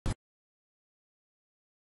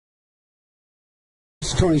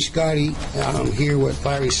It's Tony Scotti. I'm here with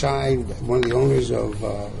Larry Side, one of the owners of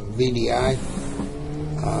VDI.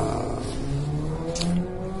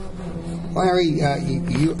 Larry,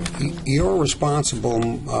 you're responsible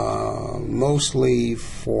mostly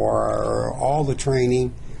for all the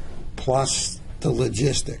training plus the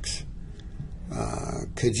logistics.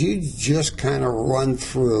 Could you just kind of run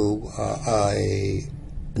through a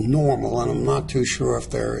normal, and I'm not too sure if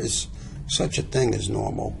there is such a thing as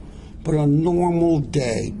normal, but a normal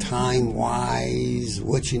day, time-wise,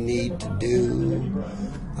 what you need to do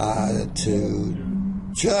to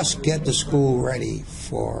just get the school ready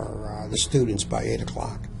for the students by 8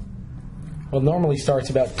 o'clock? Well, normally starts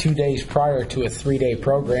about 2 days prior to a 3-day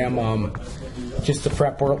program. Just the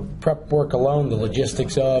prep work alone, the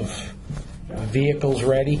logistics of vehicles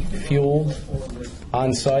ready, fueled,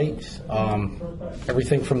 on site,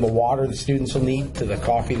 everything from the water the students will need to the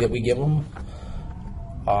coffee that we give them,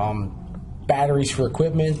 batteries for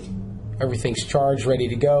equipment, everything's charged, ready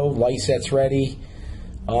to go, light sets ready.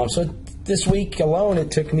 So this week alone,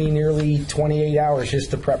 it took me nearly 28 hours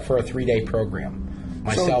just to prep for a 3-day program,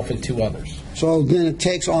 myself and 2 others. So then it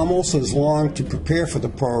takes almost as long to prepare for the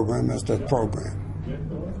program as the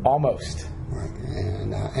program. Almost. Right,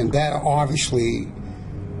 and that obviously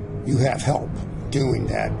you have help doing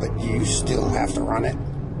that, but you still have to run it.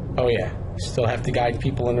 Oh yeah, still have to guide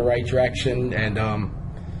people in the right direction and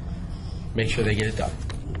make sure they get it done.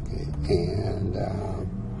 Okay. And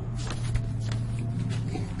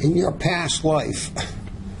in your past life,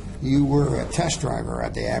 you were a test driver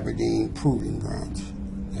at the Aberdeen Proving Grounds.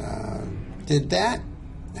 Did that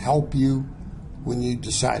help you when you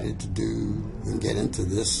decided to do and get into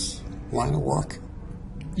this line of work?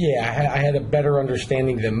 Yeah, I had a better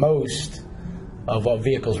understanding than most of what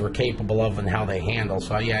vehicles were capable of and how they handle.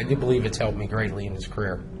 So yeah, I do believe it's helped me greatly in this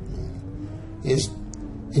career.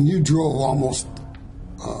 And you drove almost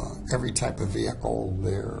every type of vehicle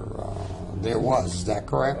there was. Is that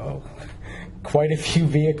correct? Oh, quite a few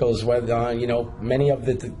vehicles. Whether many of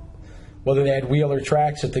whether they had wheel or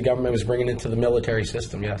tracks that the government was bringing into the military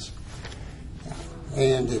system. Yes.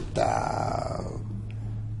 And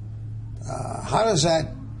how does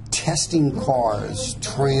that testing cars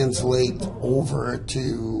translate over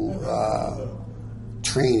to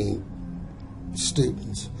training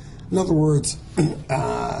students? In other words,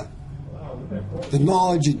 the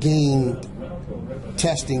knowledge you gained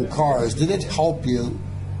testing cars, did it help you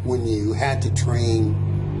when you had to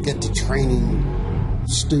get to training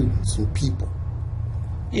students and people?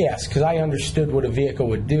 Yes, because I understood what a vehicle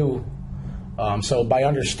would do. So by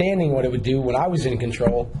understanding what it would do when I was in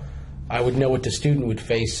control, I would know what the student would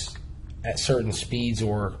face at certain speeds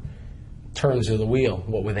or turns of the wheel,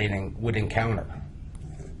 what they would encounter.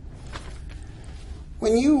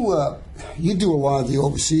 When you do a lot of the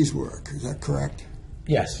overseas work, is that correct?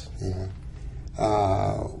 Yes. Yeah.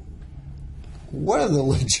 What are the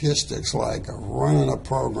logistics like of running a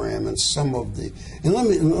program and some of the? And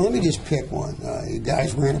let me just pick one. You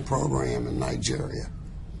guys ran a program in Nigeria.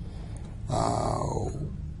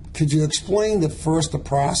 Could you explain the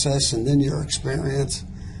process and then your experience?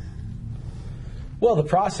 Well, the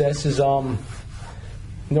process is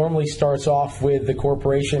normally starts off with the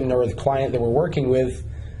corporation or the client that we're working with.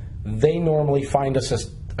 They normally find us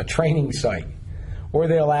a training site, or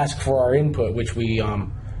they'll ask for our input, which we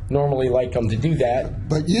normally like them to do that.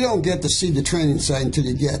 But you don't get to see the training site until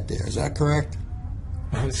you get there. Is that correct?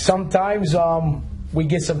 Sometimes we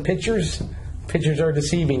get some pictures. Pictures are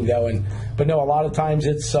deceiving, though, but no, a lot of times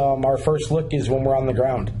it's our first look is when we're on the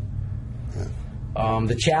ground. Yeah.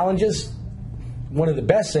 The challenges, one of the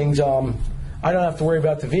best things, I don't have to worry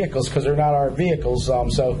about the vehicles because they're not our vehicles,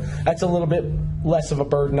 so that's a little bit less of a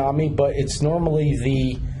burden on me, but it's normally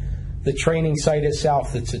the training site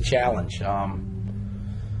itself that's a challenge.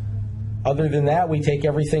 Other than that, we take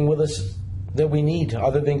everything with us that we need.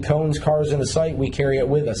 Other than cones, cars, and the site, we carry it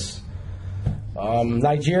with us.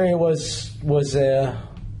 Nigeria was a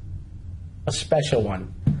special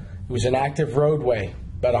one. It was an active roadway,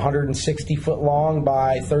 about 160 foot long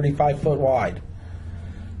by 35 foot wide.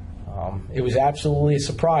 It was absolutely a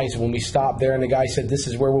surprise when we stopped there and the guy said, "This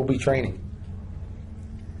is where we'll be training."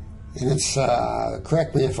 And it's,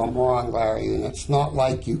 correct me if I'm wrong, Larry, and it's not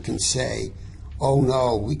like you can say, "Oh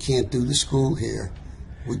no, we can't do the school here."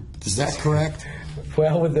 Is that correct?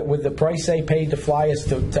 Well, with the price they paid to fly us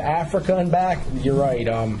to Africa and back, you're right.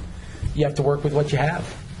 You have to work with what you have.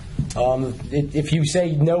 If you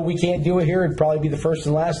say, no, we can't do it here, it'd probably be the first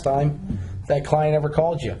and last time that client ever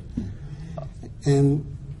called you. And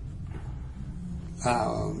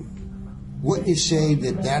wouldn't you say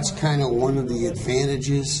that that's kind of one of the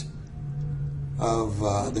advantages of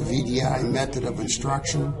the VDI method of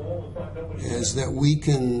instruction is that we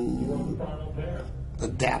can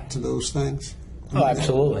adapt to those things. Oh,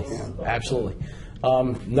 absolutely. Yeah. Absolutely.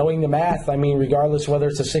 Knowing the math, I mean, regardless whether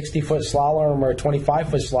it's a 60-foot slalom or a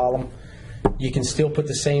 25-foot slalom, you can still put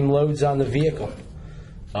the same loads on the vehicle.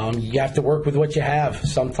 You have to work with what you have.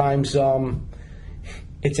 Sometimes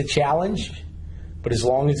it's a challenge, but as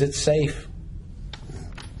long as it's safe.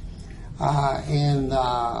 And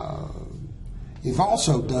you've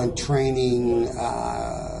also done training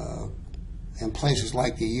in places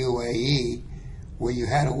like the UAE where you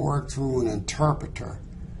had to work through an interpreter.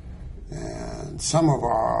 And some of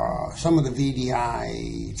the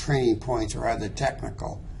VDI training points are rather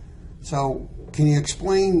technical. So can you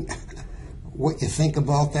explain what you think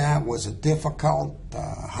about that? Was it difficult?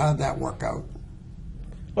 How did that work out?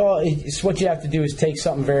 Well, it's what you have to do is take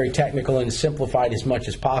something very technical and simplify it as much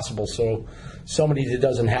as possible so somebody that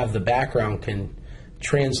doesn't have the background can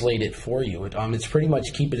translate it for you. It's pretty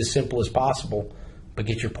much keep it as simple as possible, but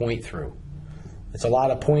get your point through. It's a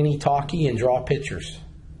lot of pointy, talky, and draw pictures.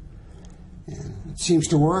 Yeah. It seems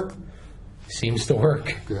to work? Seems to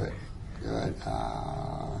work. Good, good.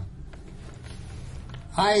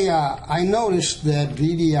 I noticed that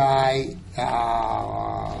VDI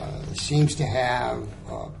seems to have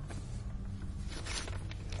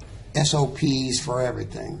SOPs for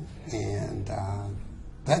everything, and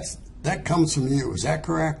that comes from you. Is that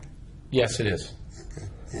correct? Yes, it is.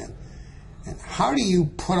 Okay. And how do you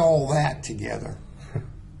put all that together?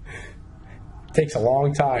 It takes a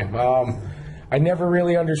long time. I never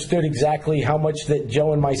really understood exactly how much that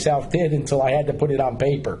Joe and myself did until I had to put it on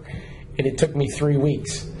paper, and it took me 3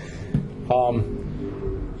 weeks.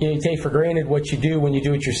 You take for granted what you do when you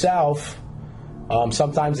do it yourself.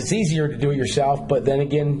 Sometimes it's easier to do it yourself, but then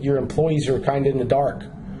again, your employees are kind of in the dark.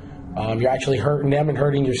 You're actually hurting them and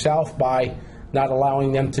hurting yourself by not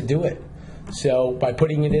allowing them to do it. So by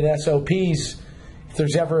putting it in SOPs, if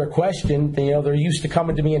there's ever a question, they're used to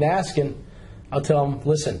coming to me and asking, I'll tell them,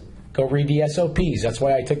 listen, go read the SOPs. That's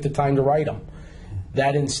why I took the time to write them.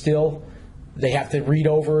 That instill, they have to read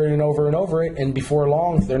over it and over and over it, and before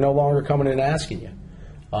long, they're no longer coming and asking you.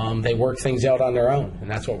 They work things out on their own, and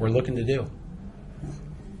that's what we're looking to do.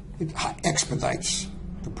 It expedites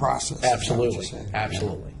the process. Absolutely.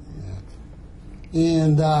 Absolutely. Yeah.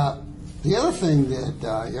 And the other thing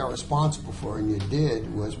that you're responsible for, and you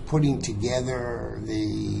did, was putting together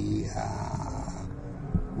the,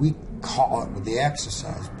 we call it the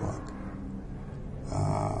exercise book.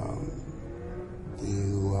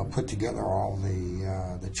 You put together all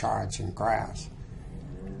the charts and graphs.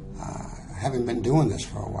 Having been doing this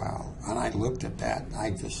for a while, and I looked at that, I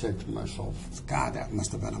just said to myself, God, that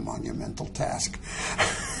must have been a monumental task.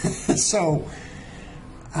 So,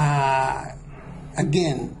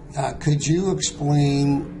 again, could you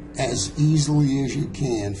explain as easily as you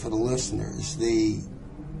can for the listeners the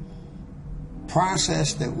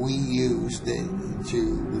process that we use to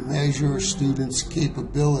measure students'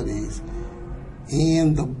 capabilities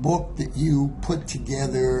and the book that you put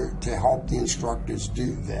together to help the instructors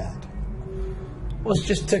do that? Well, it's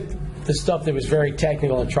just took the stuff that was very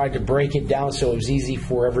technical and tried to break it down so it was easy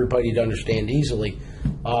for everybody to understand easily.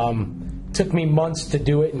 Took me months to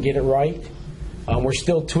do it and get it right. We're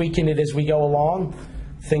still tweaking it as we go along.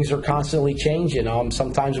 Things are constantly changing.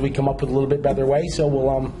 Sometimes we come up with a little bit better way, so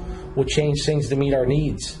we'll change things to meet our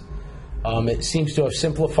needs. It seems to have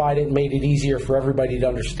simplified it and made it easier for everybody to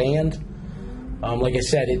understand. Like I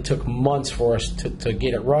said, it took months for us to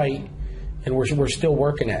get it right, and we're still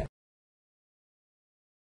working at it.